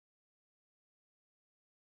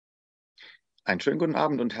Einen schönen guten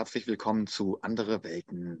Abend und herzlich willkommen zu Andere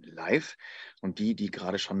Welten live. Und die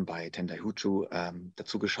gerade schon bei Tendaihuchu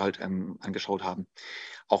angeschaut haben,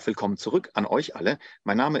 auch willkommen zurück an euch alle.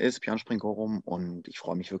 Mein Name ist Björn Springorum und ich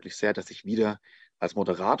freue mich wirklich sehr, dass ich wieder als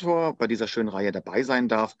Moderator bei dieser schönen Reihe dabei sein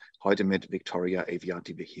darf. Heute mit Victoria Aveyard,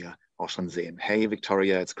 die wir hier auch schon sehen. Hey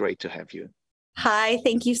Victoria, it's great to have you. Hi,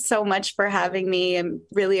 thank you so much for having me. I'm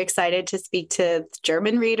really excited to speak to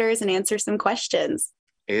German readers and answer some questions.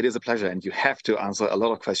 It is a pleasure and you have to answer a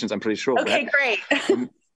lot of questions, I'm pretty sure. Okay, great.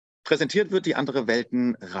 Präsentiert wird die Andere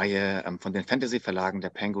Welten-Reihe von den Fantasy-Verlagen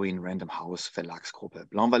der Penguin Random House Verlagsgruppe.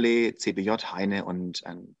 Blanc-Vallée, CBJ, Heine und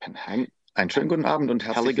Penhang. Einen schönen guten Abend und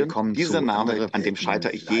herzlich willkommen. Dieser Name, an dem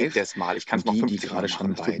scheitere ich jedes Mal. Ich kann es noch 50 gerade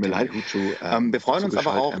schon bei Tendaihuchu. Wir freuen uns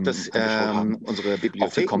aber auch, dass unsere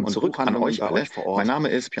Bibliothek und zurück an euch alle vor Ort. Mein Name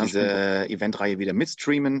ist Björn, diese Eventreihe wieder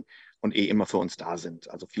mitstreamen und immer für uns da sind.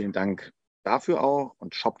 Also vielen Dank dafür auch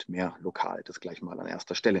und shoppt mehr lokal, das gleich mal an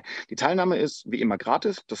erster Stelle. Die Teilnahme ist wie immer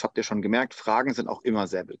gratis, das habt ihr schon gemerkt. Fragen sind auch immer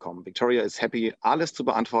sehr willkommen. Victoria ist happy, alles zu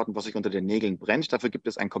beantworten, was euch unter den Nägeln brennt. Dafür gibt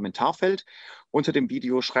es ein Kommentarfeld unter dem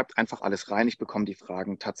Video. Schreibt einfach alles rein. Ich bekomme die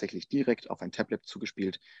Fragen tatsächlich direkt auf ein Tablet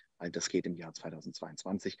zugespielt, weil das geht im Jahr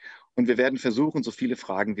 2022. Und wir werden versuchen, so viele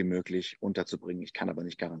Fragen wie möglich unterzubringen. Ich kann aber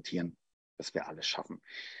nicht garantieren, dass wir alles schaffen.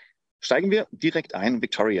 Steigen wir direkt ein,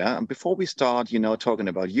 Victoria. Before we start, talking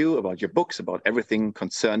about you, about your books, about everything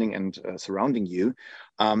concerning and surrounding you,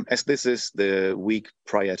 as this is the week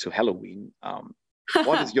prior to Halloween,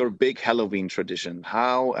 what is your big Halloween tradition?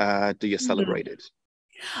 How do you celebrate it?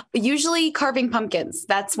 Usually carving pumpkins.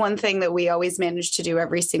 That's one thing that we always manage to do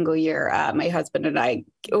every single year. My husband and I,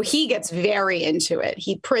 he gets very into it.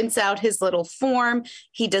 He prints out his little form.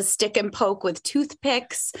 He does stick and poke with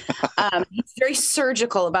toothpicks. He's very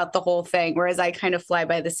surgical about the whole thing, whereas I kind of fly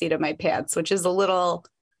by the seat of my pants, which is a little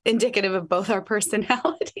indicative of both our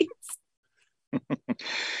personalities.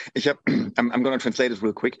 I'm going to translate it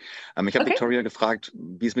real quick. Ich habe Victoria gefragt,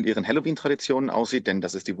 wie es mit ihren Halloween-Traditionen aussieht, denn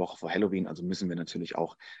das ist die Woche vor Halloween, also müssen wir natürlich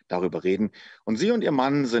auch darüber reden. Und sie und ihr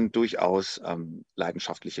Mann sind durchaus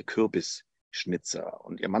leidenschaftliche Kürbisschnitzer.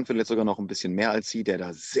 Und ihr Mann will jetzt sogar noch ein bisschen mehr als sie, der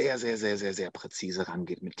da sehr, sehr, sehr, sehr, sehr präzise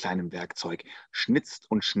rangeht mit kleinem Werkzeug, schnitzt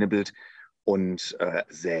und schnibbelt und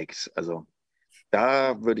sägt. Also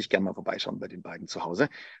da würde ich gerne mal vorbeischauen bei den beiden zu Hause.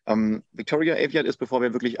 Victoria Aveyard ist, bevor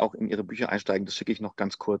wir wirklich auch in ihre Bücher einsteigen, das schicke ich noch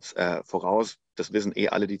ganz kurz voraus. Das wissen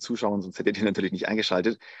alle, die zuschauen, sonst hättet ihr natürlich nicht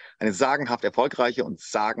eingeschaltet. Eine sagenhaft erfolgreiche und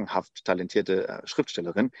sagenhaft talentierte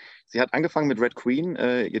Schriftstellerin. Sie hat angefangen mit Red Queen,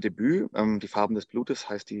 ihr Debüt. Die Farben des Blutes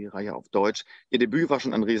heißt die Reihe auf Deutsch. Ihr Debüt war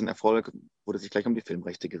schon ein Riesenerfolg, wurde sich gleich um die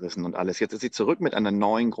Filmrechte gerissen und alles. Jetzt ist sie zurück mit einer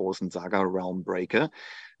neuen großen Saga, Realm Breaker.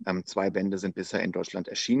 2 Bände sind bisher in Deutschland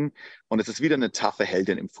erschienen. Und es ist wieder eine taffe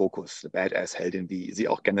Heldin im Fokus, eine Badass-Heldin, wie sie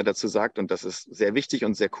auch gerne dazu sagt. Und das ist sehr wichtig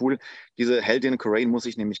und sehr cool. Diese Heldin Coraine muss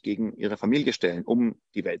sich nämlich gegen ihre Familie stellen, um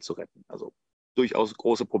die Welt zu retten. Also durchaus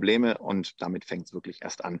große Probleme und damit fängt es wirklich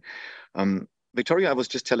erst an. Victoria, I was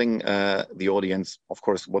just telling the audience, of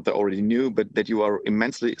course, what they already knew, but that you are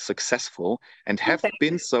immensely successful and have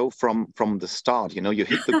been so from the start. You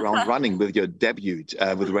hit the ground running with your debut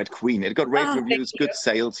with Red Queen. It got rave reviews, good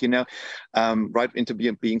sales, right into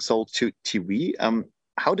being sold to TV.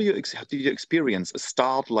 How do you experience a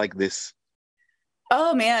start like this?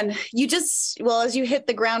 Oh man, as you hit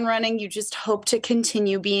the ground running, you just hope to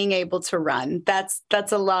continue being able to run. That's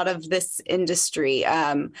a lot of this industry.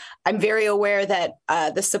 I'm very aware that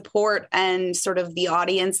the support and sort of the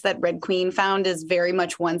audience that Red Queen found is very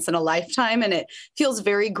much once in a lifetime, and it feels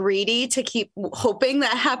very greedy to keep hoping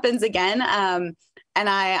that happens again. And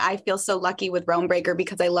I feel so lucky with Realm Breaker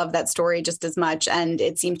because I love that story just as much, and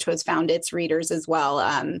it seems to have found its readers as well.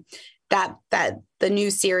 That the new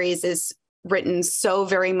series is written so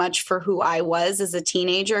very much for who I was as a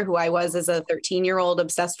teenager, who I was as a 13-year-old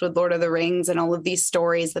obsessed with Lord of the Rings and all of these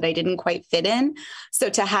stories that I didn't quite fit in. So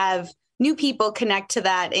to have new people connect to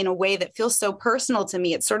that in a way that feels so personal to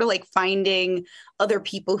me, it's sort of like finding other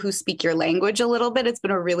people who speak your language a little bit. It's been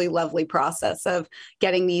a really lovely process of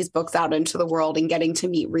getting these books out into the world and getting to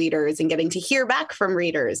meet readers and getting to hear back from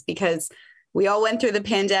readers, because we all went through the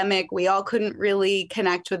pandemic. We all couldn't really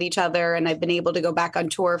connect with each other. And I've been able to go back on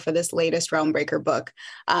tour for this latest Realm Breaker book.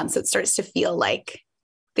 So it starts to feel like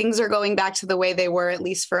things are going back to the way they were, at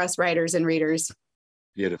least for us writers and readers.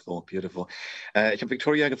 Beautiful, beautiful. Ich habe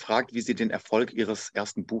Victoria gefragt, wie sie den Erfolg ihres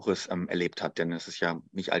ersten Buches erlebt hat, denn es ist ja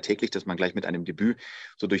nicht alltäglich, dass man gleich mit einem Debüt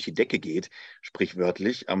so durch die Decke geht,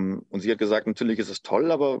 sprichwörtlich. Und sie hat gesagt, natürlich ist es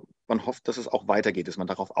toll, aber man hofft, dass es auch weitergeht, dass man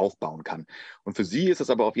darauf aufbauen kann. Und für sie ist es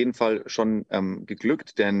aber auf jeden Fall schon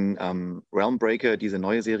geglückt, denn Realm Breaker, diese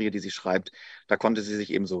neue Serie, die sie schreibt, da konnte sie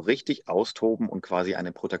sich eben so richtig austoben und quasi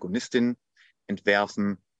eine Protagonistin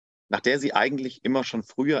entwerfen, nach der sie eigentlich immer schon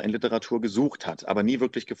früher in Literatur gesucht hat, aber nie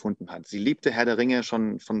wirklich gefunden hat. Sie liebte Herr der Ringe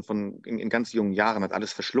schon in ganz jungen Jahren, hat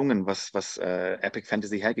alles verschlungen, was Epic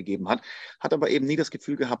Fantasy hergegeben hat, hat aber eben nie das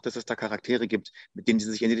Gefühl gehabt, dass es da Charaktere gibt, mit denen sie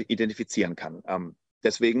sich identifizieren kann.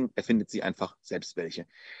 Deswegen erfindet sie einfach selbst welche.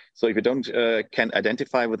 So if you can't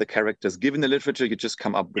identify with the characters given the literature, you just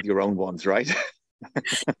come up with your own ones, right?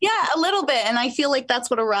 Yeah, a little bit. And I feel like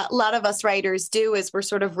that's what a lot of us writers do, is we're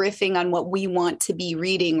sort of riffing on what we want to be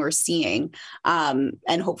reading or seeing,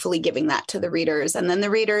 and hopefully giving that to the readers. And then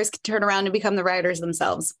the readers can turn around and become the writers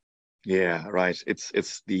themselves. Yeah, right.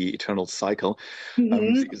 It's the eternal cycle.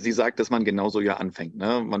 Mhm. Sie sagt, dass man genauso ja anfängt.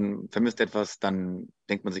 Ne? Man vermisst etwas, dann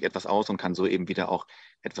denkt man sich etwas aus und kann so eben wieder auch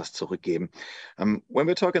etwas zurückgeben. When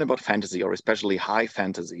we're talking about fantasy, or especially high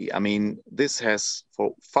fantasy, I mean, this has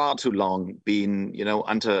for far too long been,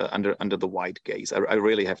 under the white gaze. I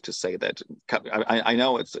really have to say that. I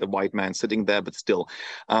know it's a white man sitting there, but still.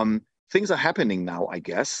 Things are happening now, I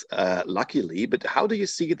guess, luckily. But how do you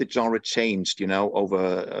see the genre changed,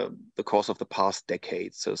 over the course of the past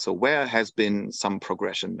decades? So where has been some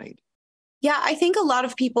progression made? Yeah, I think a lot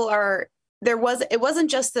of people it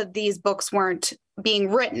wasn't just that these books weren't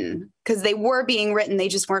being written, because they were being written, they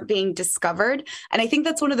just weren't being discovered. And I think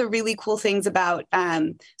that's one of the really cool things about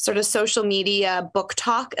sort of social media book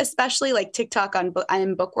talk, especially like TikTok on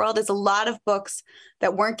Book World, is a lot of books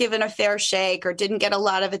that weren't given a fair shake or didn't get a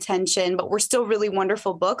lot of attention, but were still really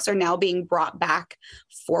wonderful books, are now being brought back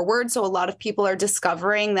forward. So a lot of people are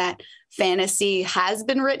discovering that fantasy has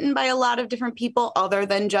been written by a lot of different people other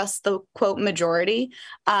than just the quote majority.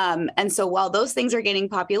 And so while those things are gaining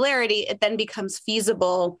popularity, it then becomes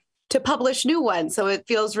feasible to publish new ones. So it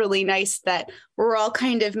feels really nice that we're all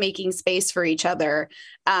kind of making space for each other.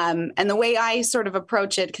 And the way I sort of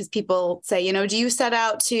approach it, because people say, do you set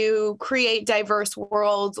out to create diverse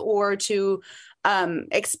worlds or to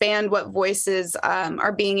expand what voices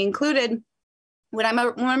are being included? When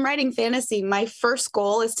I'm writing fantasy, my first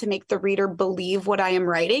goal is to make the reader believe what I am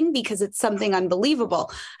writing, because it's something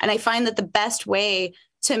unbelievable. And I find that the best way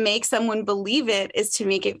to make someone believe it is to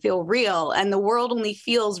make it feel real. And the world only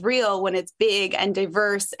feels real when it's big and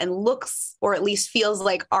diverse and looks, or at least feels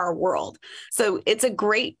like, our world. So it's a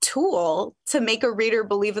great tool to make a reader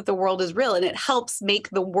believe that the world is real. And it helps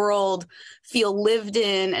make the world feel lived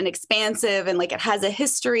in and expansive, and like it has a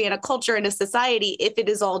history and a culture and a society, if it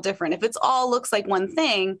is all different. If it's all looks like one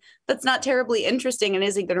thing, that's not terribly interesting and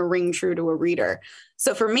isn't going to ring true to a reader.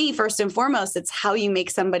 So for me, first and foremost, it's how you make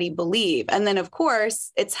somebody believe. And then, of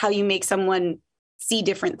course, it's how you make someone see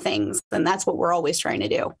different things. And that's what we're always trying to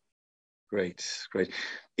do. Great, great.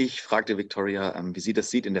 Ich fragte Victoria, wie sie das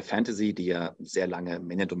sieht in der Fantasy, die ja sehr lange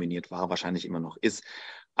männerdominiert war, wahrscheinlich immer noch ist.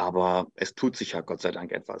 Aber es tut sich ja Gott sei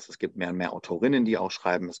Dank etwas. Es gibt mehr und mehr Autorinnen, die auch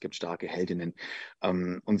schreiben. Es gibt starke Heldinnen.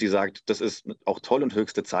 Und sie sagt, das ist auch toll und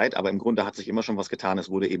höchste Zeit. Aber im Grunde hat sich immer schon was getan. Es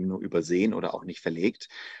wurde eben nur übersehen oder auch nicht verlegt.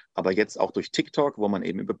 Aber jetzt auch durch TikTok, wo man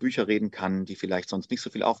eben über Bücher reden kann, die vielleicht sonst nicht so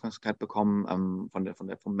viel Aufmerksamkeit bekommen,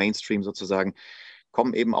 vom Mainstream sozusagen,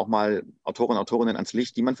 kommen eben auch mal Autoren und Autorinnen ans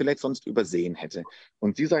Licht, die man vielleicht sonst übersehen hätte.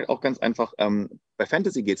 Und sie sagt auch ganz einfach, bei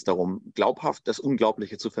Fantasy geht es darum, glaubhaft das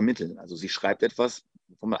Unglaubliche zu vermitteln. Also sie schreibt etwas,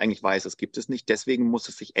 wo man eigentlich weiß, es gibt es nicht, deswegen muss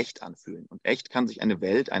es sich echt anfühlen. Und echt kann sich eine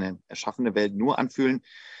Welt, eine erschaffene Welt nur anfühlen,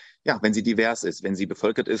 ja, wenn sie divers ist, wenn sie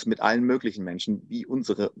bevölkert ist mit allen möglichen Menschen, wie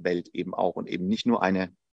unsere Welt eben auch, und eben nicht nur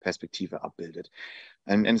eine Perspektive abbildet.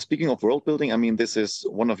 And speaking of world building, I mean, this is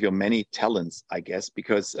one of your many talents, I guess,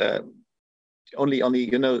 because only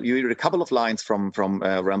you read a couple of lines from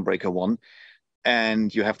Realm Breaker 1,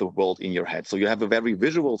 and you have the world in your head. So you have a very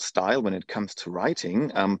visual style when it comes to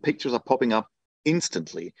writing. Pictures are popping up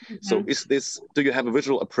instantly. Mm-hmm. So do you have a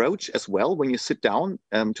visual approach as well when you sit down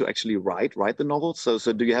to actually write the novel? So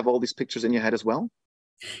do you have all these pictures in your head as well?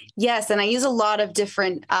 Yes, and I use a lot of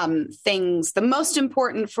different things. The most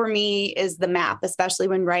important for me is the map, especially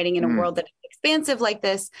when writing in a world that is expansive like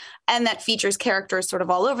this and that features characters sort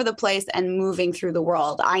of all over the place and moving through the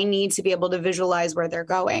world. I need to be able to visualize where they're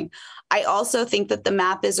going. I also think that the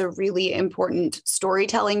map is a really important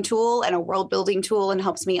storytelling tool and a world building tool, and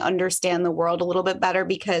helps me understand the world a little bit better,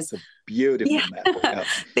 because beautiful map. Yeah.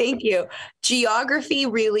 Thank you. Geography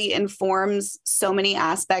really informs so many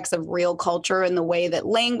aspects of real culture, and the way that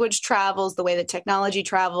language travels, the way that technology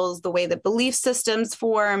travels, the way that belief systems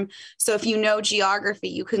form. So if you know geography,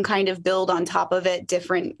 you can kind of build on top of it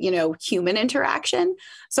different, human interaction.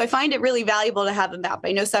 So I find it really valuable to have a map.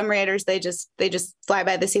 I know some writers, they just fly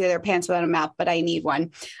by the seat of their pants without a map, but I need one.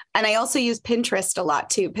 And I also use Pinterest a lot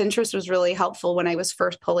too. Pinterest was really helpful when I was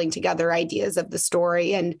first pulling together ideas of the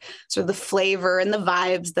story and sort of the flavor and the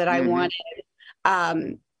vibes that I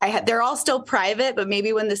wanted. they're all still private, but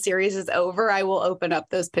maybe when the series is over, I will open up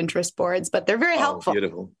those Pinterest boards, but they're very helpful.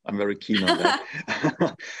 Beautiful. I'm very keen on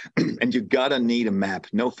that. And you gotta need a map.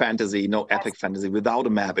 No fantasy, no epic fantasy. Without a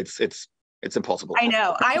map, it's impossible. I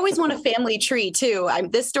know. I always want a family tree too.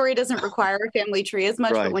 This story doesn't require a family tree as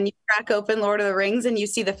much, but when you crack open Lord of the Rings and you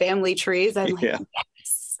see the family trees, I'm like,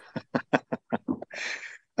 yes.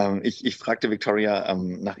 Ich fragte Victoria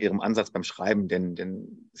nach ihrem Ansatz beim Schreiben,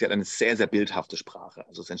 denn sie hat eine sehr, sehr bildhafte Sprache.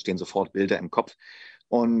 Also es entstehen sofort Bilder im Kopf.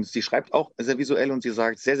 Und sie schreibt auch sehr visuell und sie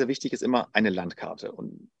sagt, sehr, sehr wichtig ist immer eine Landkarte.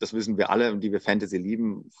 Und das wissen wir alle, die wir Fantasy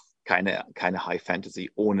lieben, keine High Fantasy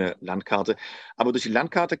ohne Landkarte. Aber durch die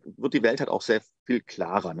Landkarte wird die Welt halt auch sehr viel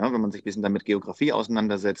klarer, ne? Wenn man sich ein bisschen damit Geografie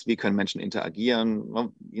auseinandersetzt, wie können Menschen interagieren,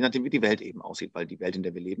 ne? Je nachdem, wie die Welt eben aussieht, weil die Welt, in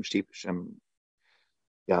der wir leben,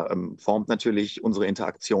 formt natürlich unsere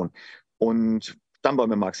Interaktion. Und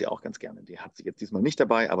Stammbaum mag sie auch ganz gerne. Die hat sie jetzt diesmal nicht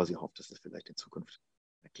dabei, aber sie hofft, dass das vielleicht in Zukunft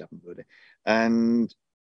klappen würde. And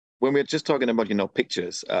when we're just talking about,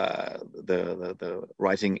 pictures, the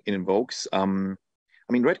writing invokes,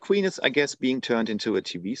 I mean, Red Queen is, I guess, being turned into a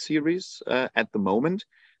TV series at the moment.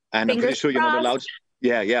 And I'm pretty sure you're not allowed.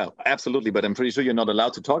 Yeah, absolutely. But I'm pretty sure you're not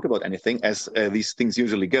allowed to talk about anything as these things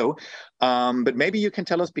usually go. But maybe you can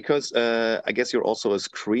tell us, because I guess you're also a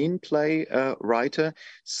screenplay writer.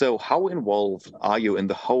 So how involved are you in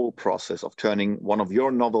the whole process of turning one of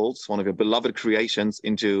your novels, one of your beloved creations,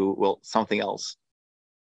 into, well, something else?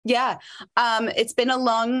 Yeah, it's been a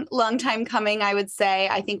long time coming, I would say.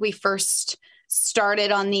 I think we first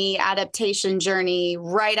started on the adaptation journey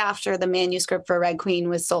right after the manuscript for Red Queen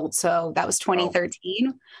was sold. So that was 2013.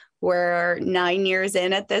 Wow. We're 9 years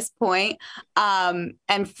in at this point. And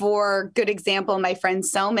for good example, my friend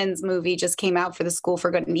Soman's movie just came out for the School for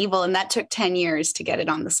Good and Evil, and that took 10 years to get it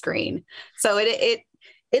on the screen. So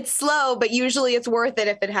it's slow, but usually it's worth it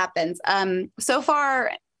if it happens. So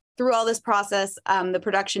far, through all this process, the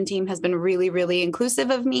production team has been really, really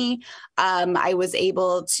inclusive of me. I was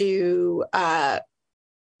able to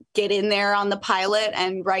get in there on the pilot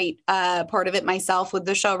and write part of it myself with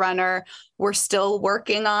the showrunner. We're still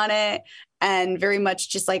working on it and very much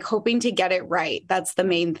just like hoping to get it right. That's the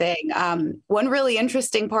main thing. One really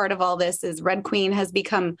interesting part of all this is Red Queen has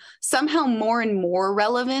become somehow more and more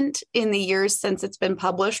relevant in the years since it's been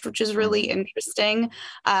published, which is really interesting.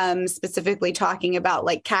 Specifically talking about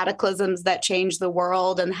like cataclysms that change the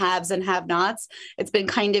world and haves and have-nots. It's been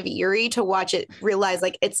kind of eerie to watch it realize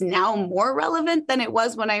like it's now more relevant than it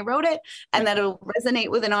was when I wrote it, and that it'll resonate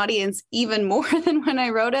with an audience even more than when I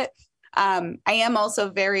wrote it. I am also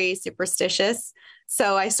very superstitious.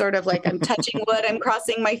 So I sort of like, I'm touching wood, I'm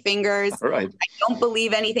crossing my fingers. Right. I don't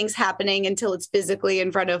believe anything's happening until it's physically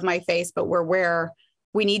in front of my face, but we're where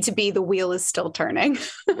we need to be. The wheel is still turning.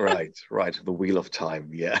 Right. The wheel of time.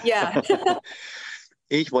 Yeah. Yeah.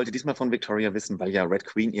 Ich wollte diesmal von Victoria wissen, weil ja Red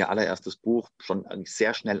Queen, ihr allererstes Buch, schon eigentlich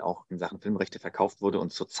sehr schnell auch in Sachen Filmrechte verkauft wurde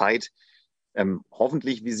und zurzeit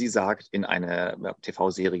hoffentlich, wie sie sagt, in eine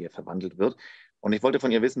TV-Serie verwandelt wird. Und ich wollte von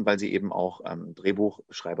ihr wissen, weil sie eben auch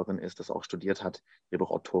Drehbuchschreiberin ist, das auch studiert hat,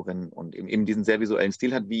 Drehbuchautorin und eben diesen sehr visuellen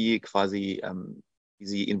Stil hat, wie quasi wie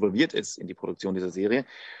sie involviert ist in die Produktion dieser Serie.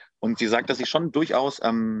 Und sie sagt, dass sie schon durchaus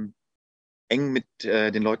eng mit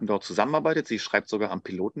den Leuten dort zusammenarbeitet. Sie schreibt sogar am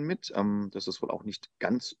Piloten mit. Das ist wohl auch nicht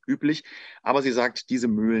ganz üblich. Aber sie sagt, diese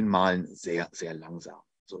Mühlen mahlen sehr, sehr langsam.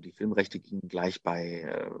 So, die Filmrechte gingen gleich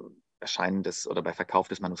bei Erscheinen oder bei Verkauf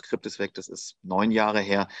des Manuskriptes weg. Das ist 9 Jahre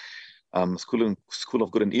her. School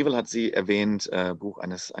of Good and Evil hat sie erwähnt. Buch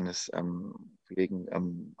eines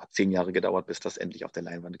Kollegen hat 10 Jahre gedauert, bis das endlich auf der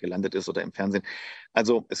Leinwand gelandet ist oder im Fernsehen.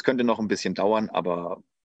 Also es könnte noch ein bisschen dauern, aber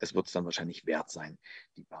es wird es dann wahrscheinlich wert sein,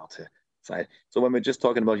 die Wartezeit. So when we're just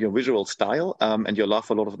talking about your visual style and your love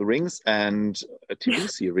for Lord of the Rings and a TV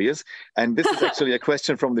series, and this is actually a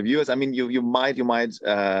question from the viewers. I mean, you might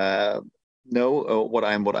know what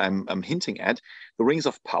I'm hinting at. The Rings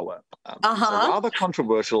of Power. It's a rather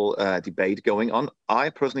controversial debate going on. I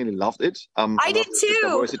personally loved it. I did too.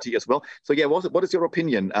 Diversity as well. So yeah, what is your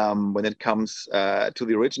opinion when it comes to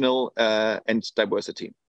the original and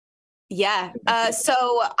diversity? Yeah.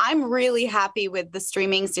 So I'm really happy with the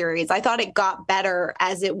streaming series. I thought it got better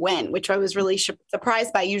as it went, which I was really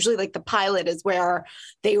surprised by. Usually like the pilot is where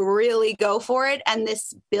they really go for it. And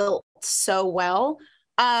this built so well.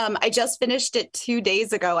 I just finished it 2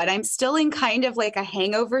 days ago and I'm still in kind of like a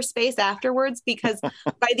hangover space afterwards, because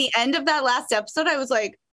by the end of that last episode, I was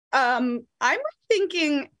like, I'm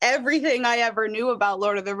rethinking everything I ever knew about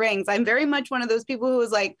Lord of the Rings. I'm very much one of those people who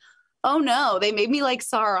was like, oh no, they made me like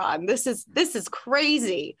Sauron. This is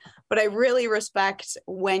crazy. But I really respect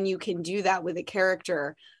when you can do that with a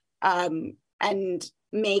character and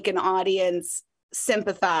make an audience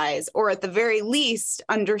sympathize or at the very least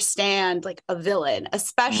understand like a villain,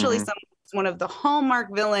 especially someone who's one of the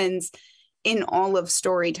hallmark villains in all of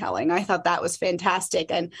storytelling. I thought that was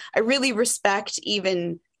fantastic. And I really respect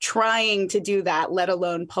even trying to do that, let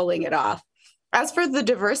alone pulling it off. As for the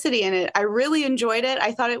diversity in it, I really enjoyed it.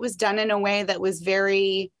 I thought it was done in a way that was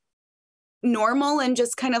very normal and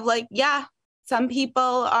just kind of like, yeah, some people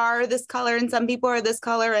are this color and some people are this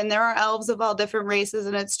color, and there are elves of all different races,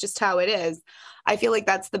 and it's just how it is. I feel like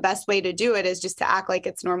that's the best way to do it, is just to act like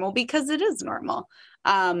it's normal, because it is normal.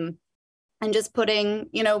 And just putting,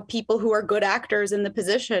 you know, people who are good actors in the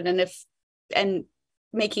position and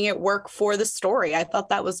making it work for the story. I thought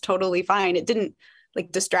that was totally fine. It didn't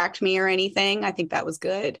like distract me or anything. I think that was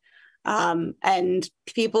good. And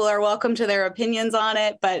people are welcome to their opinions on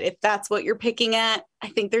it, but if that's what you're picking at, I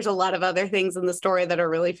think there's a lot of other things in the story that are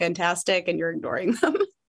really fantastic and you're ignoring them.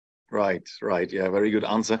 Right, yeah, very good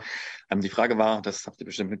answer. Die Frage war, das habt ihr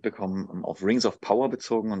bestimmt mitbekommen, auf Rings of Power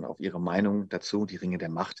bezogen und auf ihre Meinung dazu, die Ringe der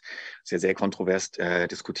Macht. Ist ja sehr kontrovers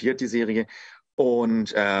diskutiert, die Serie.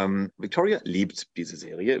 Und Victoria liebt diese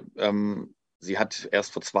Serie. Sie hat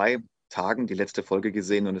erst vor 2 Tagen die letzte Folge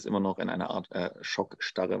gesehen und ist immer noch in einer Art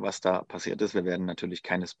Schockstarre, was da passiert ist. Wir werden natürlich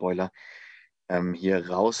keine Spoiler hier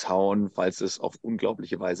raushauen, falls es auf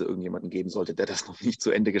unglaubliche Weise irgendjemanden geben sollte, der das noch nicht zu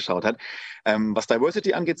Ende geschaut hat. Was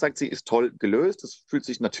Diversity angeht, sagt sie, ist toll gelöst. Es fühlt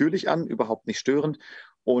sich natürlich an, überhaupt nicht störend.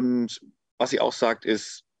 Und was sie auch sagt,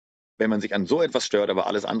 ist, wenn man sich an so etwas stört, aber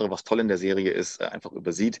alles andere, was toll in der Serie ist, einfach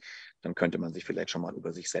übersieht, dann könnte man sich vielleicht schon mal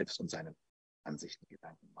über sich selbst und seine Ansichten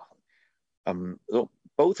Gedanken machen. So,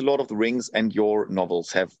 both Lord of the Rings and your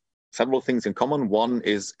novels have several things in common. One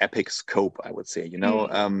is epic scope, I would say. You know,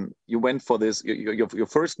 you went for this. Your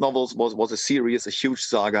first novels was a series, a huge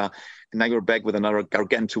saga, and now you're back with another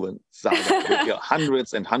gargantuan saga with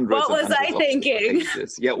hundreds and hundreds. What was I thinking?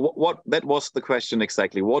 Pages. Yeah, what that was the question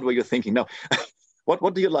exactly. What were you thinking? No,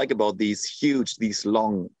 what do you like about these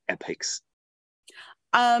long epics?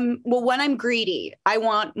 Well, when I'm greedy, I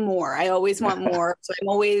want more. I always want more. So I'm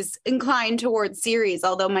always inclined towards series,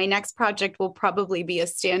 although my next project will probably be a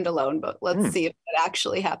standalone, but let's see if that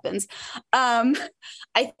actually happens.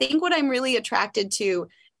 I think what I'm really attracted to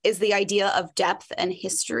is the idea of depth and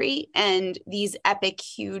history and these epic,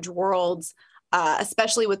 huge worlds,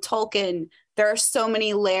 especially with Tolkien. There are so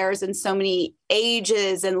many layers and so many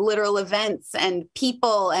ages and literal events and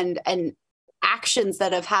people and actions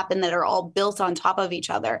that have happened that are all built on top of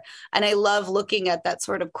each other. And I love looking at that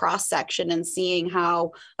sort of cross section and seeing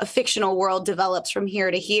how a fictional world develops from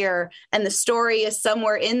here to here. And the story is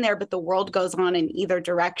somewhere in there, but the world goes on in either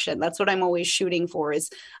direction. That's what I'm always shooting for,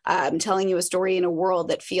 is telling you a story in a world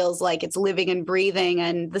that feels like it's living and breathing.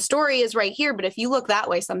 And the story is right here, but if you look that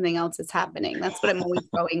way, something else is happening. That's what I'm always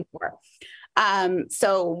going for.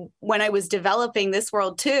 So when I was developing this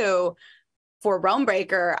world too, for Realm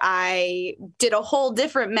Breaker, I did a whole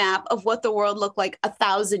different map of what the world looked like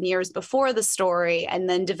 1,000 years before the story, and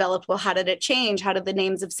then developed, well, how did it change? How did the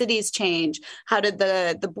names of cities change? How did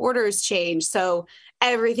the borders change? So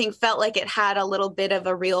everything felt like it had a little bit of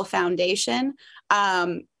a real foundation.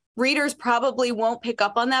 Readers probably won't pick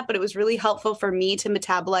up on that, but it was really helpful for me to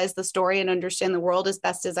metabolize the story and understand the world as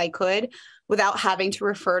best as I could without having to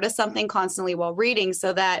refer to something constantly while reading,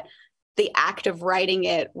 so that the act of writing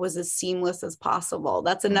it was as seamless as possible.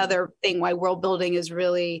 That's another thing why world building is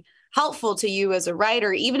really helpful to you as a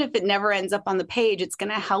writer. Even if it never ends up on the page, it's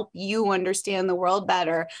going to help you understand the world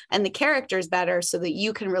better and the characters better, so that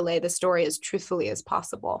you can relay the story as truthfully as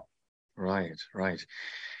possible. Right.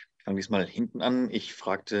 Ich fange diesmal hinten an. Ich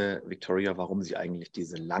fragte Victoria, warum sie eigentlich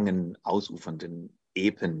diese langen, ausufernden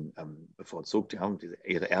Epen bevorzugt. Ja,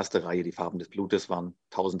 ihre erste Reihe, die Farben des Blutes, waren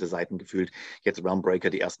tausende Seiten gefühlt. Jetzt Realm Breaker,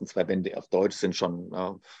 die ersten 2 Bände auf Deutsch sind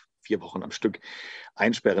schon 4 Wochen am Stück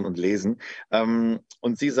einsperren und lesen.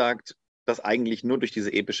 Und sie sagt, dass eigentlich nur durch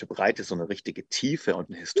diese epische Breite so eine richtige Tiefe und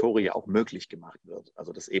eine Historie auch möglich gemacht wird.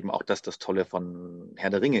 Also dass eben auch das Tolle von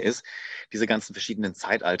Herr der Ringe ist, diese ganzen verschiedenen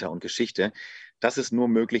Zeitalter und Geschichte. Das ist nur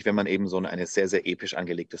möglich, wenn man eben so eine sehr, sehr episch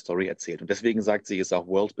angelegte Story erzählt. Und deswegen sagt sie, ist auch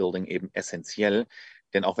Worldbuilding eben essentiell.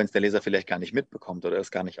 Denn auch wenn es der Leser vielleicht gar nicht mitbekommt oder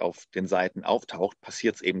es gar nicht auf den Seiten auftaucht,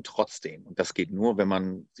 passiert es eben trotzdem. Und das geht nur, wenn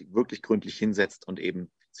man sich wirklich gründlich hinsetzt und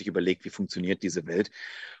eben sich überlegt, wie funktioniert diese Welt.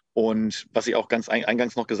 Und was sie auch ganz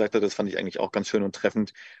eingangs noch gesagt hat, das fand ich eigentlich auch ganz schön und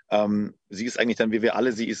treffend. Sie ist eigentlich dann wie wir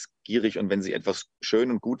alle, sie ist gierig, und wenn sie etwas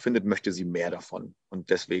schön und gut findet, möchte sie mehr davon. Und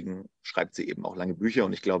deswegen schreibt sie eben auch lange Bücher,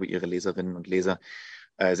 und ich glaube, ihre Leserinnen und Leser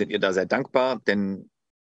sind ihr da sehr dankbar, denn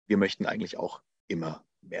wir möchten eigentlich auch immer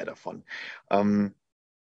mehr davon.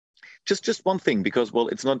 just one thing, because, well,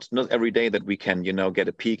 it's not every day that we can, get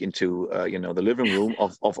a peek into, the living room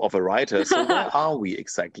of a writer. So where are we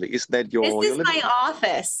exactly? Is that your This is living my room?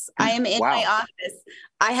 office. I am in Wow. my office.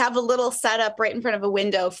 I have a little setup right in front of a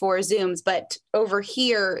window for Zooms, but over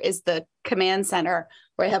here is the command center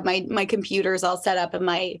where I have my computers all set up and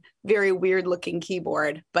my very weird looking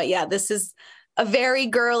keyboard. But yeah, this is a very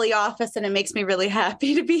girly office and it makes me really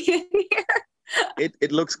happy to be in here.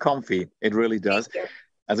 It looks comfy. It really does.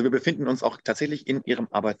 Also wir befinden uns auch tatsächlich in ihrem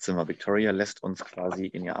Arbeitszimmer. Victoria lässt uns quasi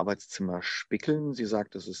in ihr Arbeitszimmer spickeln. Sie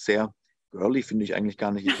sagt, das ist sehr girly, finde ich eigentlich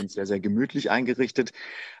gar nicht. Ich finde es sehr, sehr gemütlich eingerichtet,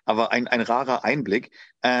 aber ein rarer Einblick.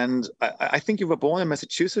 And I think you were born in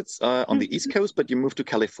Massachusetts on the East Coast, but you moved to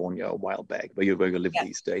California a while back, where you live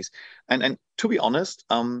these days. And to be honest,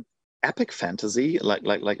 epic fantasy,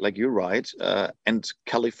 like you write, and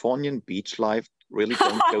Californian beach life really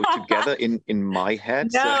don't go together in my head.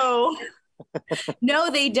 No. No,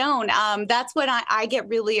 they don't. That's when I get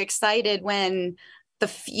really excited when the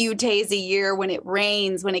few days a year when it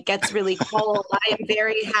rains, when it gets really cold. I am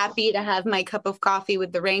very happy to have my cup of coffee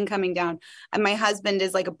with the rain coming down. And my husband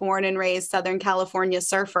is like a born and raised Southern California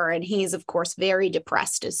surfer. And he's, of course, very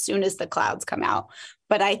depressed as soon as the clouds come out.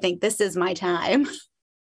 But I think this is my time.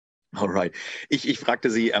 Alright. Ich fragte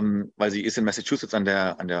sie, weil sie ist in Massachusetts an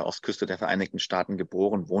der Ostküste der Vereinigten Staaten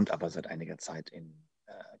geboren, wohnt aber seit einiger Zeit in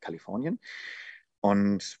Kalifornien.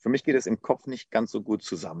 Und für mich geht es im Kopf nicht ganz so gut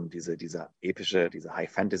zusammen, diese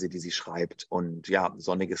High Fantasy, die sie schreibt, und ja,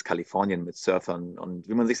 sonniges Kalifornien mit Surfern und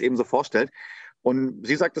wie man sich es eben so vorstellt. Und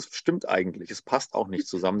sie sagt, das stimmt eigentlich, es passt auch nicht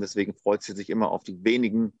zusammen, deswegen freut sie sich immer auf die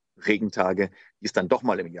wenigen Regentage, die es dann doch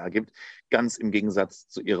mal im Jahr gibt, ganz im Gegensatz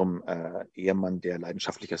zu ihrem Ehemann, der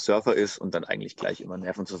leidenschaftlicher Surfer ist und dann eigentlich gleich immer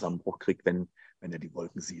Nervenzusammenbruch kriegt, wenn er die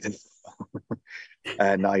Wolken sieht.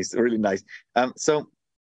 Nice, really nice. So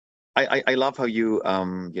I love how you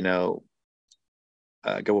go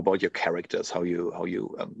about your characters, how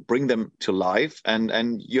you bring them to life,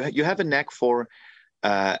 and you have a knack for,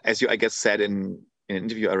 as you I guess said in an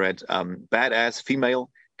interview I read, badass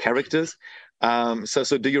female characters.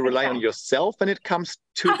 So do you rely on yourself when it comes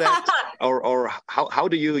to that, or how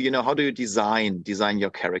do you design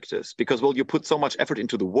your characters? Because, well, you put so much effort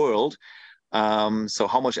into the world, so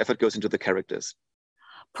how much effort goes into the characters?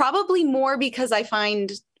 Probably more because I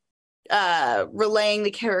find relaying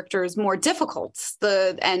the characters more difficult.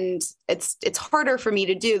 And it's harder for me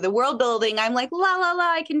to do. The world building, I'm like, la la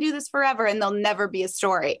la, I can do this forever, and there'll never be a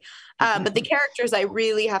story. But the characters, I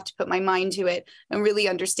really have to put my mind to it and really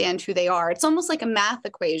understand who they are. It's almost like a math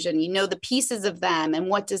equation. You know the pieces of them and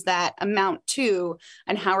what does that amount to,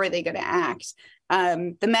 and how are they going to act.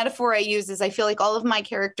 The metaphor I use is I feel like all of my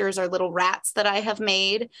characters are little rats that I have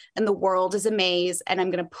made, and the world is a maze, and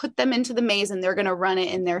I'm going to put them into the maze and they're going to run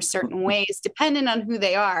it in their certain ways, depending on who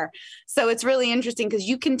they are. So it's really interesting because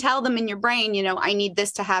you can tell them in your brain, I need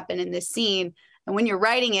this to happen in this scene. And when you're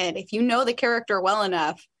writing it, if you know the character well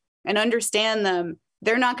enough and understand them,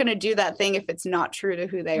 they're not going to do that thing if it's not true to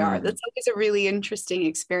who they are. That's always a really interesting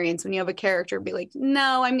experience when you have a character be like,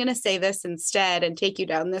 no, I'm going to say this instead and take you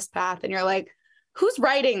down this path. And you're like, who's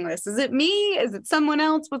writing this? Is it me? Is it someone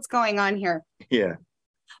else? What's going on here? Yeah.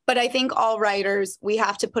 But I think all writers, we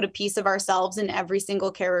have to put a piece of ourselves in every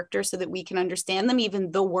single character so that we can understand them.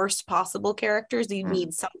 Even the worst possible characters, you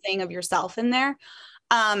need something of yourself in there.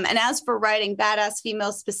 And as for writing badass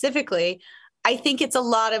females specifically, I think it's a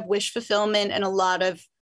lot of wish fulfillment and a lot of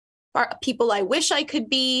people I wish I could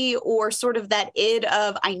be, or sort of that id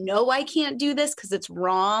of, I know I can't do this because it's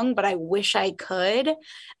wrong, but I wish I could.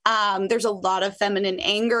 There's a lot of feminine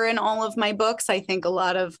anger in all of my books. I think a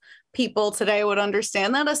lot of people today would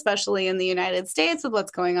understand that, especially in the United States with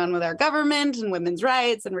what's going on with our government and women's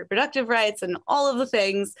rights and reproductive rights and all of the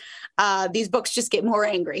things. These books just get more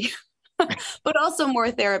angry. But also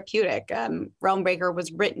more therapeutic. Realm Breaker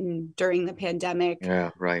was written during the pandemic.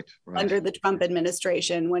 Yeah, right. Under the Trump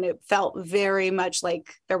administration, when it felt very much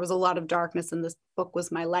like there was a lot of darkness, and this book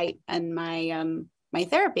was my light and my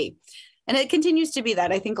therapy. And it continues to be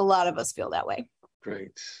that. I think a lot of us feel that way.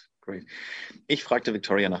 Great. Ich fragte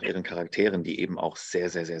Victoria nach ihren Charakteren, die eben auch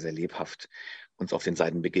sehr, sehr, sehr, sehr lebhaft uns auf den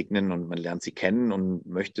Seiten begegnen, und man lernt sie kennen und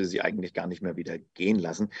möchte sie eigentlich gar nicht mehr wieder gehen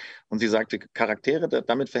lassen. Und sie sagte, Charaktere,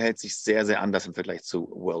 damit verhält sich sehr, sehr anders im Vergleich zu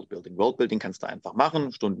Worldbuilding. Worldbuilding kannst du einfach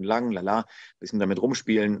machen, stundenlang, bisschen damit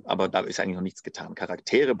rumspielen, aber da ist eigentlich noch nichts getan.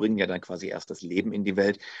 Charaktere bringen ja dann quasi erst das Leben in die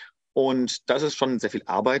Welt, und das ist schon sehr viel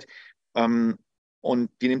Arbeit. Und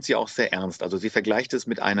die nimmt sie auch sehr ernst. Also sie vergleicht es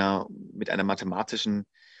mit einer mathematischen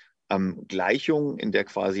Gleichung, in der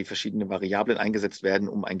quasi verschiedene Variablen eingesetzt werden,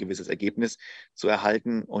 um ein gewisses Ergebnis zu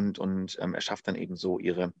erhalten, und erschafft dann eben so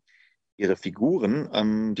ihre Ihre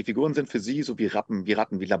Figuren, die Figuren sind für Sie so wie Ratten,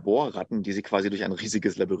 wie Laborratten, die sie quasi durch ein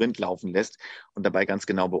riesiges Labyrinth laufen lässt und dabei ganz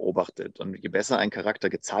genau beobachtet. Und je besser ein Charakter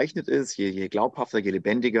gezeichnet ist, je glaubhafter, je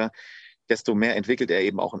lebendiger, desto mehr entwickelt er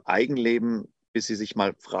eben auch ein Eigenleben, bis sie sich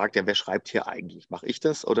mal fragt, ja, wer schreibt hier eigentlich? Mache ich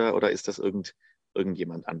das oder ist das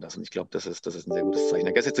irgendjemand anders? Und ich glaube, das ist ein sehr gutes Zeichen.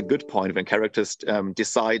 I guess it's a good point when characters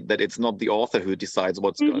decide that it's not the author who decides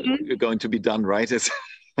what's going to be done, right?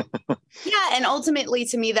 Yeah, and ultimately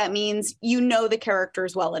to me that means you know the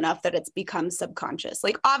characters well enough that it's become subconscious.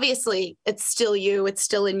 Like obviously it's still you, it's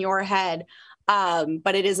still in your head,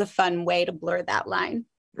 but it is a fun way to blur that line.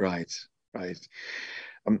 Right, right.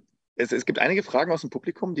 Es gibt einige Fragen aus dem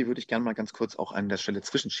Publikum, die würde ich gerne mal ganz kurz auch an der Stelle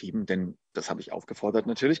zwischenschieben, denn das habe ich aufgefordert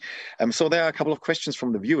natürlich. So there are a couple of questions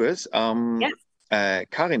from the viewers. Yes.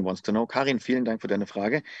 Karin wants to know. Karin, vielen Dank für deine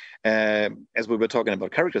Frage. As we were talking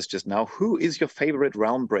about characters just now, who is your favorite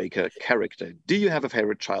Realm Breaker character? Do you have a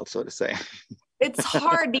favorite child, so to say? It's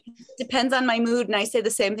hard because it depends on my mood, and I say the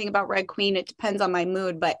same thing about Red Queen. It depends on my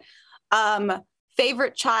mood, but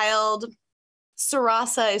favorite child,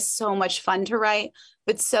 Sarasa is so much fun to write,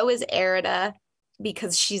 but so is Erida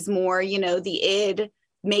because she's more, the id,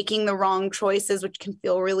 making the wrong choices, which can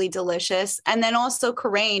feel really delicious. And then also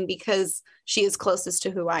Karain because she is closest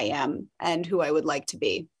to who I am and who I would like to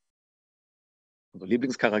be. Also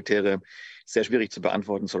Lieblingscharaktere, sehr schwierig zu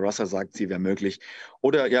beantworten. Sarasa sagt, sie wäre möglich.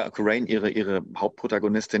 Oder ja, Karain, ihre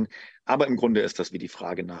Hauptprotagonistin. Aber im Grunde ist das wie die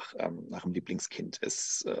Frage nach dem Lieblingskind.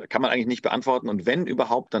 Es kann man eigentlich nicht beantworten. Und wenn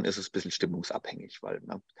überhaupt, dann ist es ein bisschen stimmungsabhängig, weil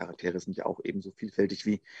Charaktere sind ja auch ebenso vielfältig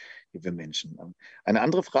wie wir Menschen. Eine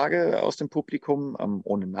andere Frage aus dem Publikum,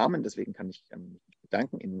 ohne Namen, deswegen kann ich mich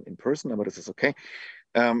bedanken in person, aber das ist okay.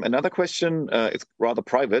 Another question, it's rather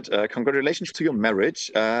private. Congratulations to your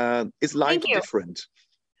marriage. Is life different?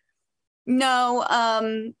 No,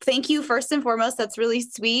 thank you first and foremost. That's really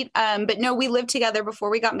sweet. But no, we lived together before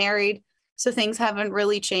we got married, so things haven't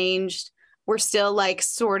really changed. We're still like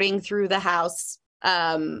sorting through the house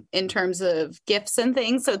in terms of gifts and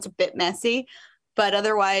things, so it's a bit messy. But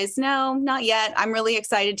otherwise, no, not yet. I'm really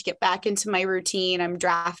excited to get back into my routine. I'm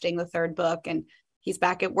drafting the third book and he's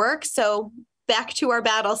back at work, so back to our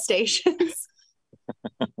battle stations.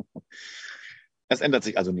 Es ändert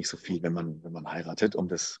sich also nicht so viel, wenn man heiratet, um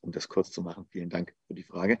das kurz zu machen. Vielen Dank für die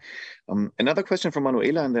Frage. Another question from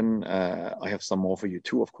Manuela, and then I have some more for you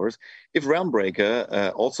too, of course. If Realm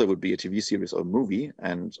Breaker also would be a TV series or a movie,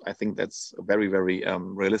 and I think that's a very, very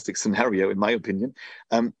realistic scenario, in my opinion,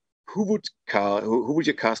 who would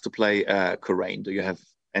you cast to play Karain? Do you have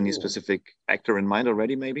any specific actor in mind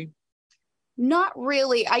already, maybe? Not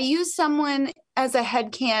really. I use someone as a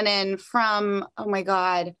headcanon from, what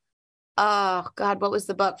was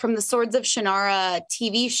the book? From the Swords of Shannara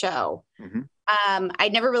TV show. Mm-hmm.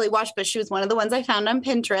 I'd never really watched, but she was one of the ones I found on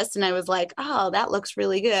Pinterest, and I was like, oh, that looks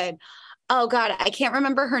really good. Oh, God, I can't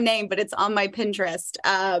remember her name, but it's on my Pinterest.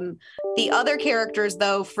 The other characters,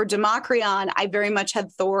 though, for Democrion, I very much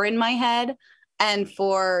had Thor in my head. And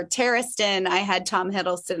for Terraston, I had Tom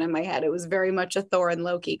Hiddleston in my head. It was very much a Thor and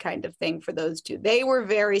Loki kind of thing for those two. They were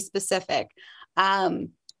very specific,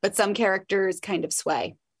 but some characters kind of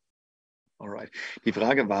sway. Alright. Die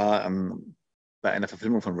Frage war bei einer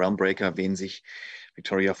Verfilmung von Realm Breaker, wen sich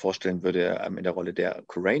Victoria vorstellen würde in der Rolle der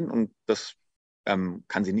Karain. Und das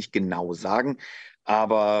kann sie nicht genau sagen.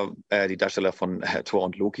 Aber die Darsteller von Thor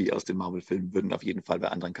und Loki aus den Marvel-Filmen würden auf jeden Fall bei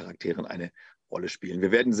anderen Charakteren eine Rolle spielen.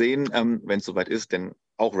 Wir werden sehen, wenn es soweit ist, denn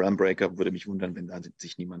auch Realm Breaker würde mich wundern, wenn da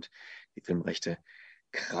sich niemand die Filmrechte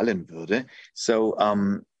krallen würde. So,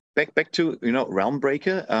 back to, Realm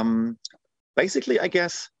Breaker. Basically, I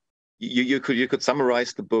guess, you could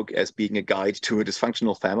summarize the book as being a guide to a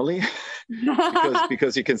dysfunctional family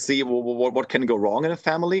because you can see what can go wrong in a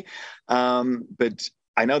family. But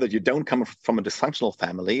I know that you don't come from a dysfunctional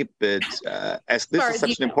family, but as this is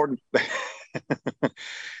such an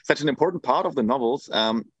important part of the novels,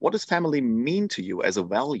 what does family mean to you as a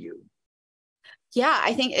value? Yeah,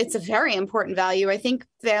 I think it's a very important value. I think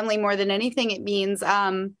family, more than anything, it means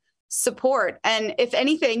support. And if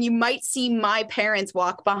anything, you might see my parents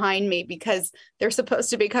walk behind me because they're supposed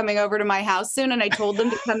to be coming over to my house soon. And I told them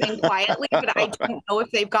to come in quietly, but I don't know if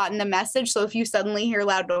they've gotten the message. So if you suddenly hear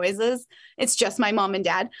loud noises, it's just my mom and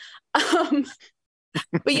dad.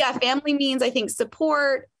 But yeah, family means, I think,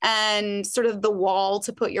 support and sort of the wall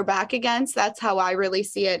to put your back against. That's how I really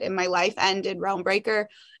see it in my life and in Realm Breaker.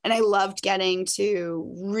 And I loved getting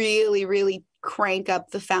to really, really crank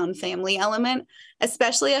up the found family element,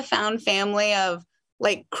 especially a found family of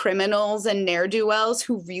like criminals and ne'er-do-wells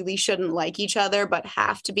who really shouldn't like each other, but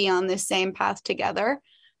have to be on this same path together.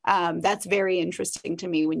 That's very interesting to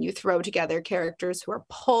me when you throw together characters who are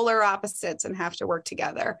polar opposites and have to work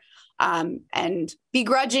together and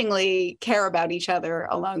begrudgingly care about each other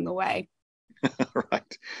along the way.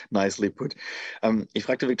 Right, nicely put. Ich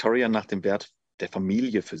fragte Victoria nach dem Wert der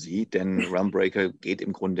Familie für sie, denn Realm Breaker geht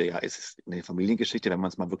im Grunde, ja, es ist eine Familiengeschichte, wenn man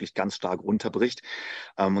es mal wirklich ganz stark runterbricht.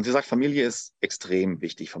 Und sie sagt, Familie ist extrem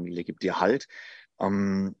wichtig. Familie gibt dir Halt,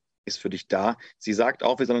 ist für dich da. Sie sagt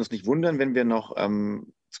auch, wir sollen uns nicht wundern, wenn wir noch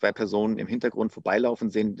zwei Personen im Hintergrund vorbeilaufen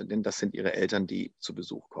sehen, denn das sind ihre Eltern, die zu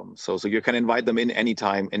Besuch kommen. So you can invite them in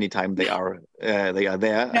anytime they are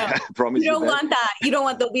there. No, Promise you don't you that. want that. You don't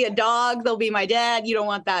want, there'll be a dog, there'll be my dad. You don't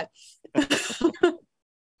want that.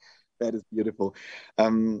 That is beautiful.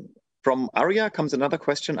 From Arya comes another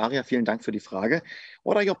question. Arya, vielen Dank für die Frage.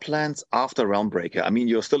 What are your plans after Realm Breaker? I mean,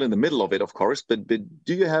 you're still in the middle of it, of course, but do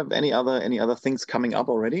you have any other things coming up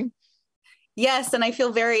already? Yes, and I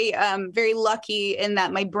feel very, very lucky in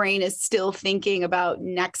that my brain is still thinking about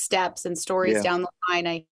next steps and stories down the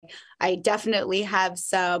line. I definitely have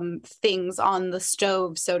some things on the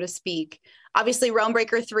stove, so to speak. Obviously, Realm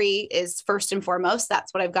Breaker 3 is first and foremost.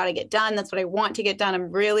 That's what I've got to get done. That's what I want to get done.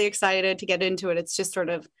 I'm really excited to get into it. It's just sort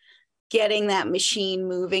of getting that machine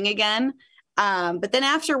moving again. But then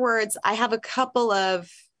afterwards, I have a couple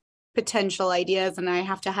of potential ideas, and I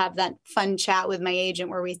have to have that fun chat with my agent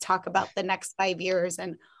where we talk about the next 5 years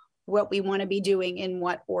and what we want to be doing in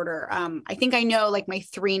what order. I think I know like my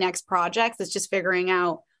 3 next projects. It's just figuring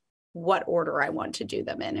out what order I want to do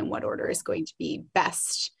them in and what order is going to be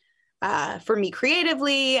best for me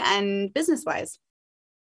creatively and business-wise.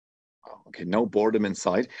 Okay, no boredom in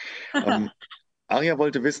sight. Arya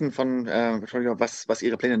wollte wissen von Victoria, was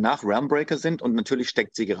ihre Pläne nach Realm Breaker sind, und natürlich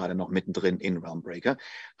steckt sie gerade noch mittendrin in Realm Breaker,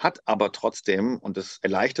 hat aber trotzdem, und das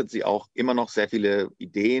erleichtert sie auch, immer noch sehr viele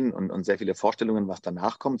Ideen und sehr viele Vorstellungen, was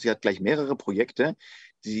danach kommt. Sie hat gleich mehrere Projekte,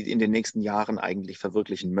 die sie in den nächsten Jahren eigentlich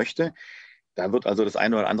verwirklichen möchte. Da wird also das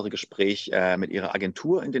eine oder andere Gespräch mit ihrer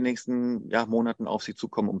Agentur in den nächsten Monaten auf sie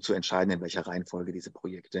zukommen, um zu entscheiden, in welcher Reihenfolge diese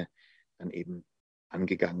Projekte dann eben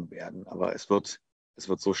angegangen werden. Aber es wird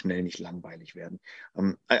so schnell nicht langweilig werden.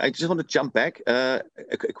 I just want to jump back a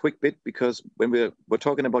quick bit, because when we're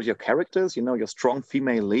talking about your characters, you know, your strong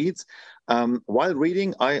female leads, while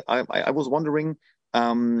reading, I was wondering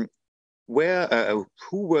who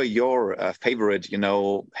were your favorite, you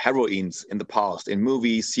know, heroines in the past, in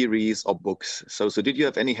movies, series, or books? So did you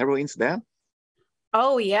have any heroines there?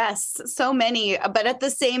 Oh, yes, so many. But at the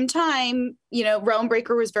same time, you know, Realm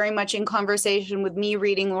Breaker was very much in conversation with me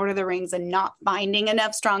reading Lord of the Rings and not finding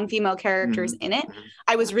enough strong female characters in it.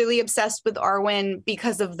 I was really obsessed with Arwen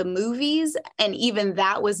because of the movies, and even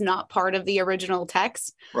that was not part of the original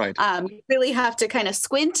text. Right. You really have to kind of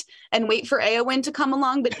squint and wait for Éowyn to come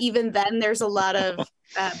along, but even then there's a lot of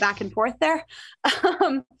back and forth there.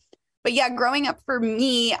 But yeah, growing up for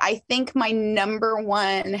me, I think my number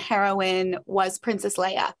one heroine was Princess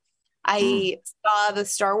Leia. I saw the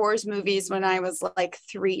Star Wars movies when I was like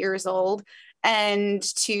 3 years old. And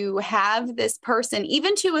to have this person,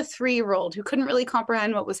 even to a 3-year-old who couldn't really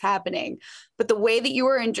comprehend what was happening, but the way that you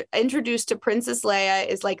were introduced to Princess Leia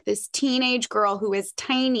is like this teenage girl who is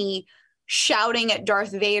tiny, shouting at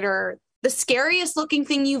Darth Vader, the scariest looking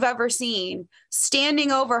thing you've ever seen,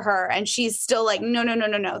 standing over her, and she's still like, no,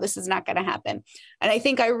 this is not going to happen. And I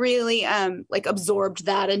think I really like absorbed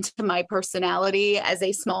that into my personality as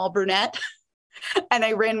a small brunette, and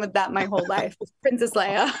I ran with that my whole life. Princess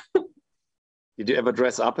Leia. Did you ever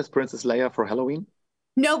dress up as Princess Leia for Halloween?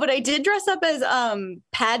 No, but I did dress up as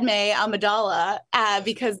Padme Amidala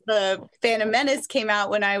because the Phantom Menace came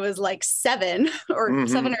out when I was like 7 or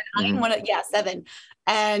 7 or 9. 7.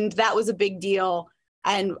 And that was a big deal.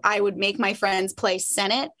 And I would make my friends play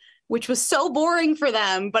Senate, which was so boring for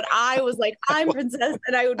them. But I was like, I'm princess.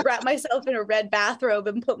 And I would wrap myself in a red bathrobe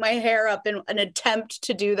and put my hair up in an attempt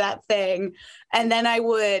to do that thing. And then I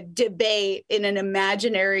would debate in an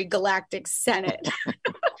imaginary galactic Senate.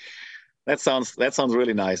 That sounds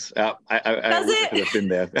really nice. I wish I could have been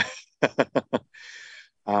there.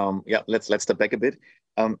 Let's step back a bit.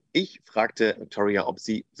 Ich fragte Victoria, ob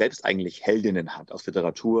sie selbst eigentlich Heldinnen hat, aus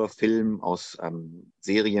Literatur, Film, aus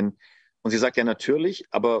Serien. Und sie sagt ja natürlich,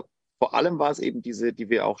 aber vor allem war es eben diese, die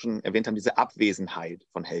wir auch schon erwähnt haben, diese Abwesenheit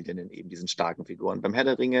von Heldinnen, eben diesen starken Figuren. Beim Herr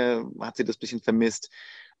der Ringe hat sie das ein bisschen vermisst.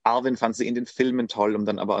 Arwen fand sie in den Filmen toll, um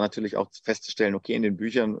dann aber natürlich auch festzustellen, okay, in den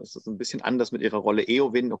Büchern ist es ein bisschen anders mit ihrer Rolle.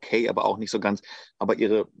 Eowyn, okay, aber auch nicht so ganz. Aber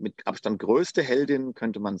ihre mit Abstand größte Heldin,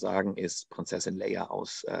 könnte man sagen, ist Prinzessin Leia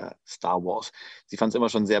aus Star Wars. Sie fand es immer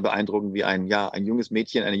schon sehr beeindruckend, wie ein junges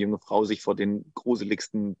Mädchen, eine junge Frau sich vor den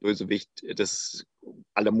gruseligsten Bösewicht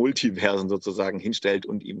aller Multiversen sozusagen hinstellt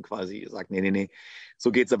und ihm quasi sagt, nee,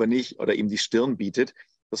 so geht's aber nicht, oder ihm die Stirn bietet.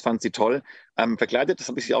 Das fand sie toll. Verkleidet, das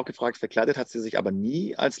habe ich sie auch gefragt, verkleidet hat sie sich aber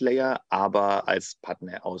nie als Leia, aber als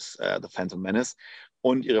Padmé aus The Phantom Menace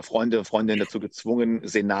und ihre Freundinnen dazu gezwungen,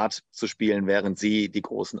 Senat zu spielen, während sie die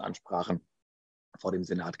großen Ansprachen vor dem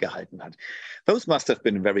Senat gehalten hat. Those must have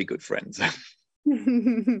been very good friends. Do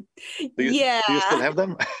you still have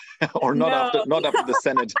them? Or not after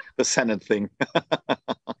the Senate thing?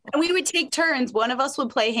 We would take turns. One of us would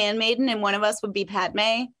play Handmaiden and one of us would be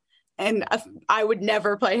Padmé. And I would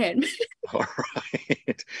never play him.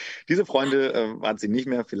 Alright. Diese Freunde hat sie nicht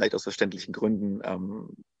mehr, vielleicht aus verständlichen Gründen.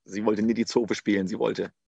 Sie wollte nie die Zofe spielen, sie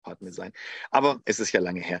wollte Partner sein. Aber es ist ja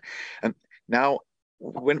lange her. Now,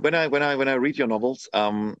 when I read your novels,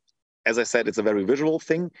 as I said, it's a very visual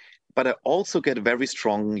thing, but I also get very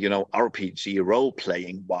strong, RPG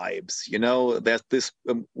role-playing vibes. There's this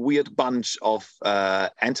weird bunch of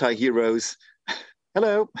anti-heroes.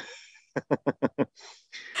 Hello.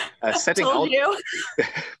 Setting Told out. You.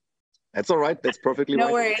 That's all right. That's perfectly no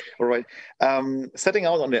right. Worries. All right. Setting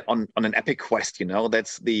out on an epic quest,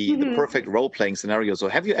 that's the perfect role-playing scenario. So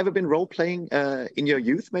have you ever been role-playing in your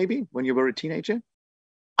youth, maybe when you were a teenager?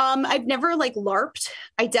 I've never LARPed.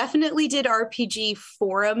 I definitely did RPG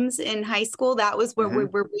forums in high school. That was where we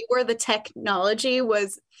were. The technology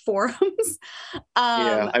was forums.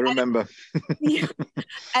 I remember.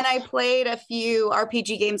 And I played a few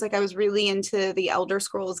RPG games. I was really into the Elder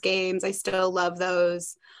Scrolls games. I still love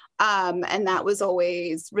those. And that was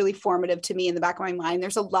always really formative to me in the back of my mind.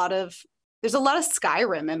 There's a lot of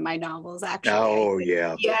Skyrim in my novels, actually. Oh,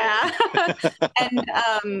 yeah. Yeah.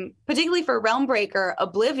 And particularly for Realm Breaker,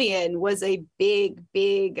 Oblivion was a big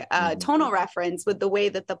tonal reference with the way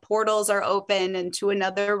that the portals are open into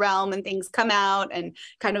another realm and things come out and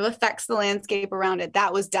kind of affects the landscape around it.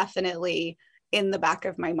 That was definitely in the back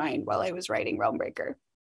of my mind while I was writing Realm Breaker.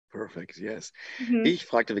 Perfect, yes. Ich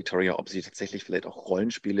fragte Victoria, ob sie tatsächlich vielleicht auch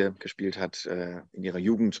Rollenspiele gespielt hat in ihrer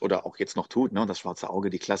Jugend oder auch jetzt noch tut, das Schwarze Auge,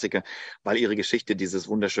 die Klassiker, weil ihre Geschichte dieses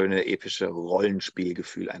wunderschöne, epische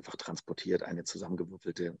Rollenspielgefühl einfach transportiert, eine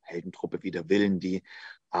zusammengewürfelte Heldentruppe wider Willen, die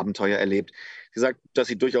Abenteuer erlebt. Sie sagt, dass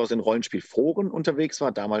sie durchaus in Rollenspielforen unterwegs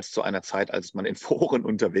war, damals zu einer Zeit, als man in Foren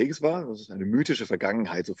unterwegs war. Das ist eine mythische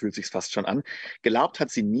Vergangenheit, so fühlt es sich fast schon an. Gelabt hat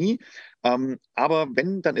sie nie, aber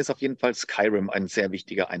wenn, dann ist auf jeden Fall Skyrim ein sehr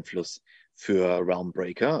wichtiger Einfluss für Realm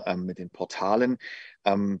Breaker mit den Portalen.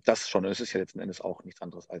 Das schon, es ist ja letzten Endes auch nichts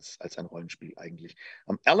anderes als ein Rollenspiel eigentlich.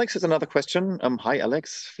 Alex has another question. Hi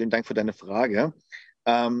Alex, vielen Dank für deine Frage.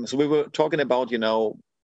 So we were talking about,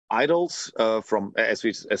 idols from, as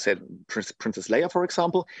we said, Princess Leia, for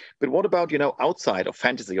example. But what about, outside of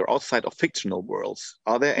fantasy or outside of fictional worlds?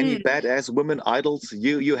 Are there any badass women idols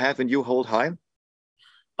you have and you hold high?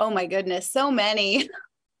 Oh my goodness, so many.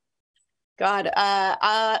 God,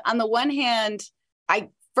 on the one hand, I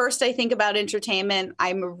think about entertainment.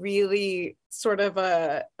 I'm really sort of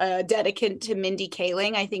a dedicant to Mindy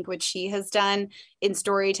Kaling. I think what she has done in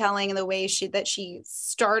storytelling and the way that she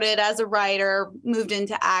started as a writer, moved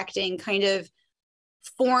into acting, kind of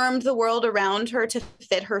formed the world around her to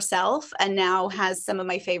fit herself, and now has some of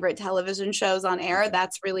my favorite television shows on air.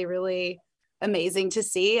 That's really, really amazing to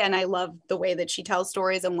see. And I love the way that she tells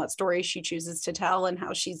stories and what stories she chooses to tell and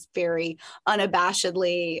how she's very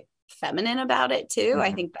unabashedly feminine about it too.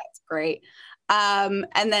 I think that's great. And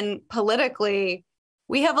then politically,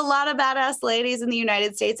 we have a lot of badass ladies in the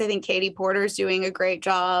United States. I think Katie Porter's doing a great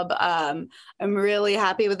job. I'm really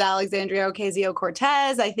happy with Alexandria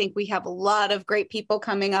Ocasio-Cortez. I think we have a lot of great people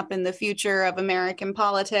coming up in the future of American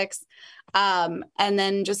politics. And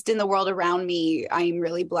then just in the world around me, I'm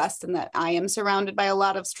really blessed in that I am surrounded by a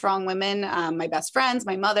lot of strong women, my best friends,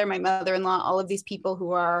 my mother, my mother-in-law, all of these people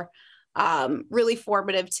who are really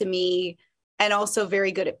formative to me and also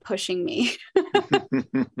very good at pushing me.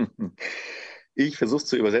 Ich versuche es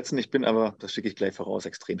zu übersetzen, ich bin aber, das schicke ich gleich voraus,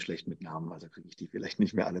 extrem schlecht mit Namen, also kriege ich die vielleicht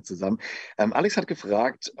nicht mehr alle zusammen. Alex hat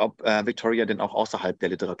gefragt, ob Victoria denn auch außerhalb der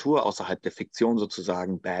Literatur, außerhalb der Fiktion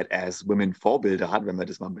sozusagen Badass Women Vorbilder hat, wenn wir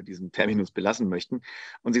das mal mit diesem Terminus belassen möchten.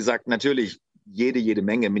 Und sie sagt natürlich, jede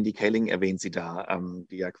Menge. Mindy Kaling erwähnt sie da,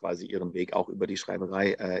 die ja quasi ihren Weg auch über die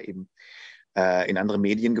Schreiberei eben in andere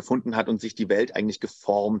Medien gefunden hat und sich die Welt eigentlich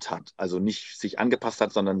geformt hat. Also nicht sich angepasst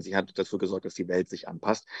hat, sondern sie hat dafür gesorgt, dass die Welt sich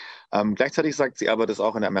anpasst. Gleichzeitig sagt sie aber, dass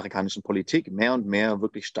auch in der amerikanischen Politik mehr und mehr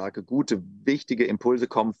wirklich starke, gute, wichtige Impulse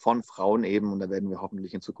kommen von Frauen eben. Und da werden wir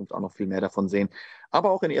hoffentlich in Zukunft auch noch viel mehr davon sehen.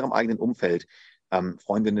 Aber auch in ihrem eigenen Umfeld.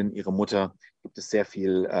 Freundinnen, ihre Mutter, gibt es sehr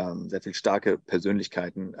viel starke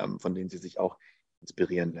Persönlichkeiten, von denen sie sich auch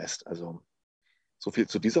inspirieren lässt. Also so viel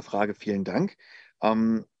zu dieser Frage. Vielen Dank.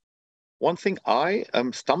 One thing I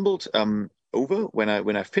stumbled over when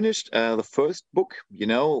I finished the first book, you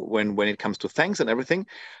know, when it comes to thanks and everything,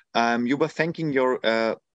 you were thanking your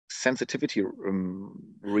sensitivity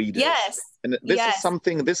readers. Yes. And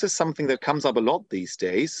this is something that comes up a lot these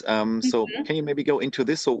days. So can you maybe go into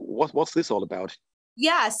this? So what's this all about?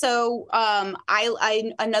 Yeah, so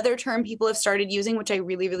I another term people have started using, which I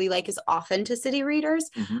really, really like, is authenticity readers.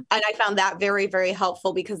 And I found that very, very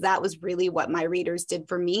helpful because that was really what my readers did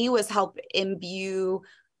for me, was help imbue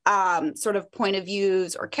sort of point of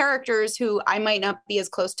views or characters who I might not be as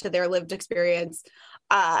close to their lived experience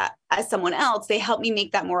as someone else. They helped me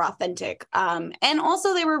make that more authentic. And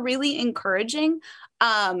also they were really encouraging.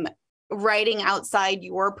 Writing outside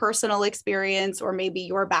your personal experience or maybe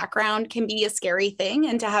your background can be a scary thing.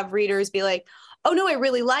 And to have readers be like, oh no, I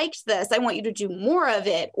really liked this, I want you to do more of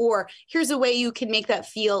it, or here's a way you can make that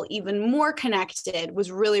feel even more connected,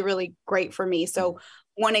 was really, really great for me. So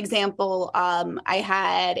one example, I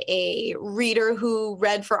had a reader who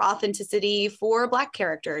read for authenticity for Black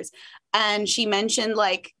characters. And she mentioned,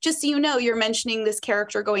 like, just so you know, you're mentioning this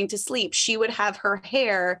character going to sleep. She would have her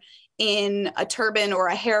hair in a turban or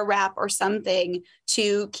a hair wrap or something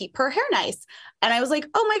to keep her hair nice. And I was like,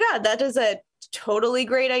 oh my God, that is a totally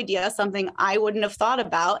great idea, something I wouldn't have thought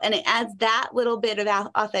about. And it adds that little bit of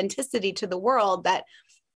authenticity to the world that,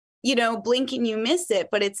 you know, blink and you miss it,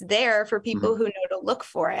 but it's there for people who know to look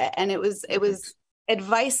for it. And it was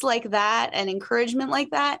advice like that and encouragement like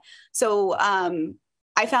that. So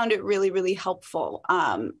I found it really, really helpful.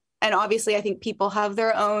 And obviously I think people have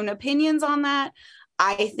their own opinions on that.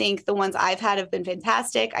 I think the ones I've had have been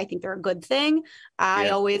fantastic. I think they're a good thing. I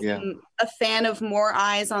always am a fan of more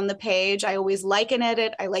eyes on the page. I always like an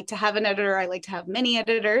edit. I like to have an editor. I like to have many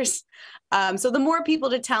editors. So the more people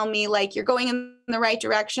to tell me, like, you're going in the right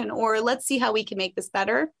direction, or let's see how we can make this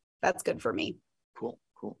better, that's good for me. Cool.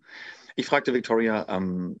 Ich fragte Victoria,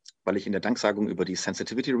 weil ich in der Danksagung über die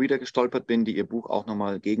Sensitivity Reader gestolpert bin, die ihr Buch auch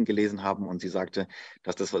nochmal gegengelesen haben, und sie sagte,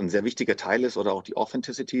 dass das ein sehr wichtiger Teil ist, oder auch die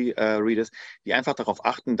Authenticity Readers, die einfach darauf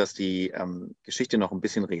achten, dass die Geschichte noch ein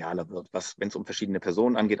bisschen realer wird, wenn es um verschiedene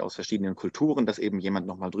Personen angeht, aus verschiedenen Kulturen, dass eben jemand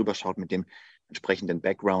nochmal drüber schaut mit dem entsprechenden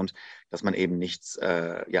Background, dass man eben nichts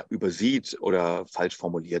übersieht oder falsch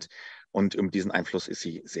formuliert. Und um diesen Einfluss ist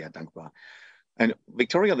sie sehr dankbar. And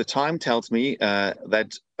Victoria, the time tells me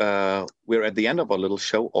that we're at the end of our little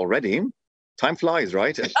show already. Time flies,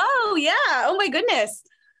 right? Oh, yeah. Oh, my goodness.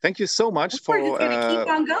 Thank you so much for keep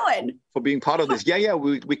on going. For being part of this. Yeah,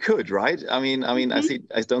 we could, right? I mean,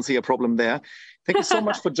 I don't see a problem there. Thank you so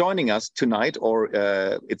much for joining us tonight, or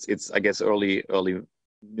it's I guess early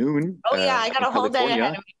noon. Oh yeah, I got a whole day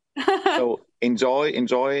ahead of me. So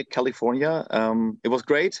enjoy California. It was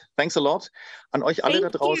great. Thanks a lot. An euch alle da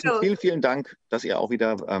draußen. Vielen, vielen Dank, dass ihr auch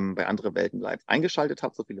wieder bei Andere Welten live eingeschaltet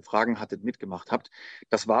habt, so viele Fragen hattet, mitgemacht habt.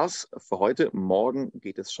 Das war's für heute. Morgen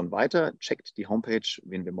geht es schon weiter. Checkt die Homepage,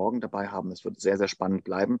 wen wir morgen dabei haben. Es wird sehr, sehr spannend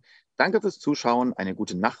bleiben. Danke fürs Zuschauen. Eine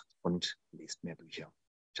gute Nacht und lest mehr Bücher.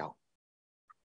 Ciao.